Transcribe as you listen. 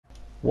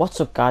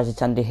What's up guys,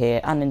 it's Andy here,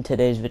 and in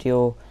today's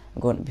video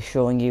I'm going to be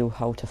showing you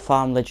how to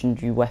farm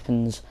legendary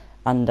weapons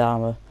and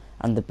armour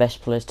and the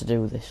best place to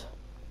do this.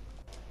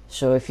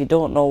 So if you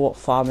don't know what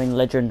farming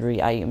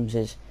legendary items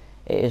is,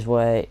 it is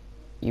where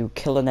you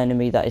kill an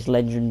enemy that is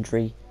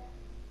legendary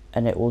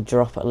and it will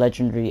drop a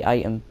legendary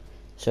item.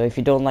 So if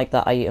you don't like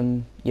that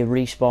item, you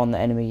respawn the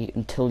enemy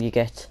until you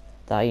get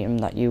the item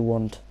that you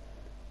want.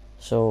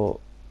 So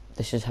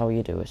this is how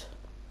you do it.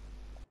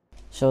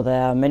 So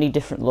there are many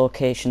different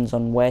locations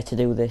on where to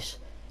do this.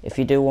 If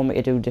you do want me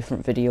to do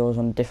different videos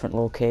on different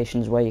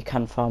locations where you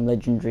can farm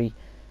legendary,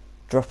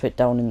 drop it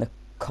down in the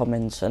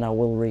comments and I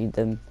will read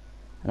them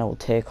and I will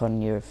take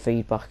on your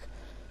feedback.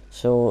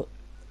 So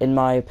in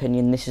my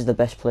opinion, this is the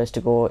best place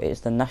to go. It's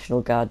the National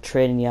Guard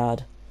training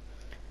yard.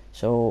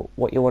 So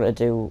what you want to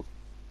do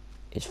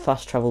is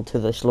fast travel to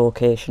this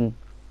location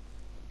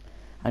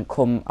and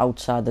come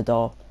outside the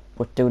door,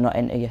 but do not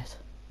enter yet.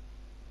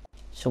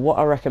 So what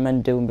I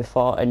recommend doing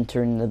before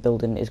entering the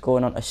building is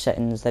going on to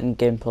settings, then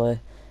gameplay,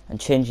 and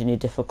changing your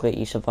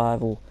difficulty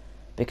survival,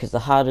 because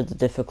the harder the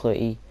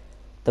difficulty,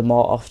 the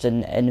more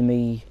often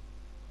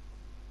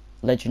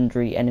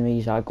legendary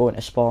enemies are going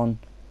to spawn.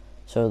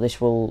 So this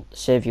will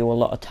save you a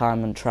lot of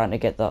time on trying to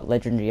get that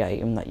legendary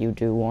item that you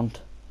do want.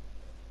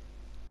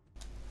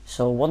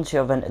 So once you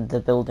have entered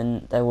the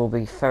building, there will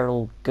be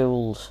feral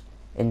ghouls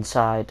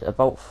inside,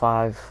 about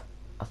 5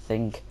 I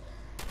think,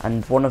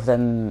 and one of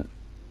them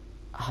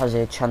has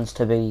a chance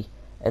to be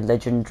a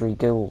legendary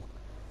ghoul.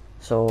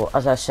 So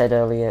as I said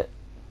earlier,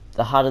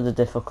 the harder the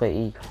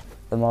difficulty,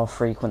 the more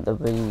frequent there'll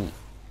be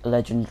a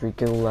legendary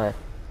ghoul there.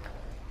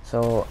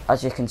 So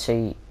as you can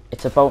see,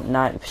 it's about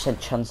 90%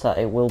 chance that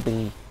it will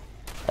be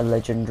a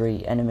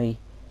legendary enemy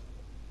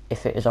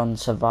if it is on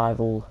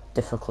survival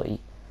difficulty.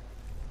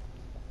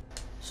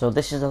 So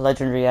this is the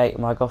legendary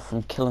item I got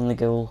from killing the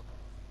ghoul.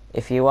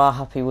 If you are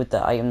happy with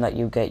the item that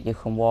you get, you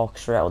can walk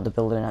straight out of the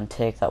building and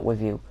take that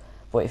with you.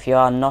 But if you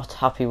are not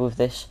happy with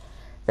this,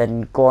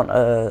 then go on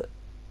to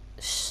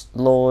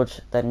load,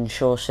 then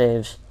show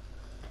saves.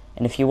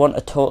 And if you want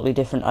a totally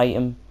different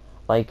item,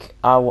 like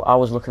I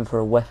was looking for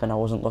a weapon, I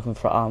wasn't looking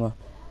for armour,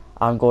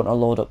 I'm going to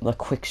load up the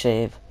quick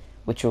save,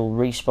 which will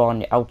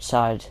respawn you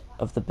outside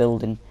of the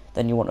building.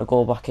 Then you want to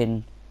go back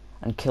in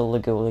and kill the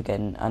ghoul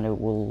again, and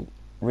it will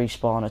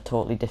respawn a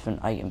totally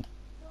different item.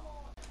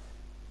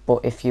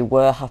 But if you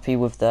were happy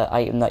with the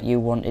item that you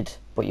wanted,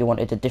 but you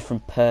wanted a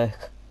different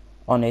perk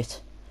on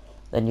it,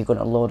 then you're going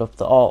to load up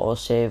the auto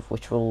save,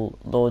 which will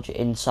load you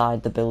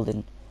inside the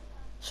building.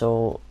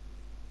 So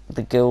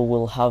the ghoul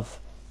will have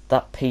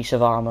that piece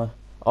of armour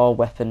or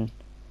weapon,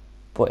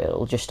 but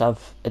it'll just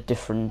have a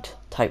different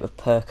type of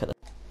perk.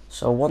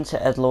 So once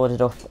it had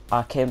loaded up,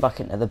 I came back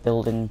into the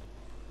building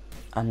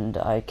and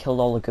I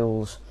killed all the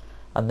ghouls,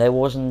 and there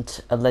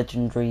wasn't a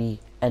legendary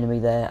enemy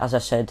there. As I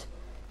said,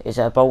 it's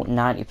about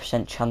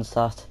 90% chance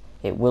that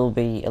it will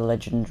be a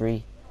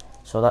legendary,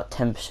 so that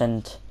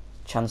 10%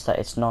 chance that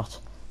it's not,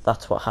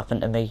 that's what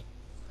happened to me.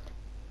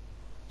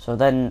 So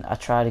then I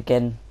tried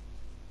again,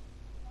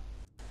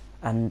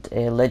 and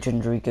a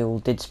legendary ghoul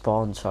did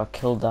spawn, so I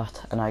killed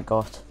that and I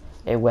got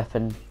a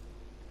weapon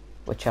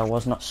which I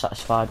was not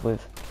satisfied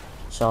with,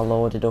 so I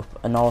loaded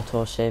up an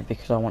auto save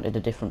because I wanted a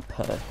different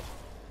perk.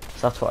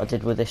 So that's what I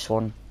did with this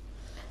one.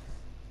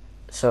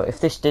 So if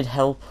this did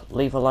help,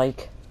 leave a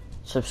like,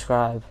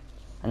 subscribe,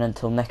 and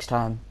until next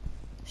time,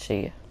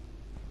 see ya.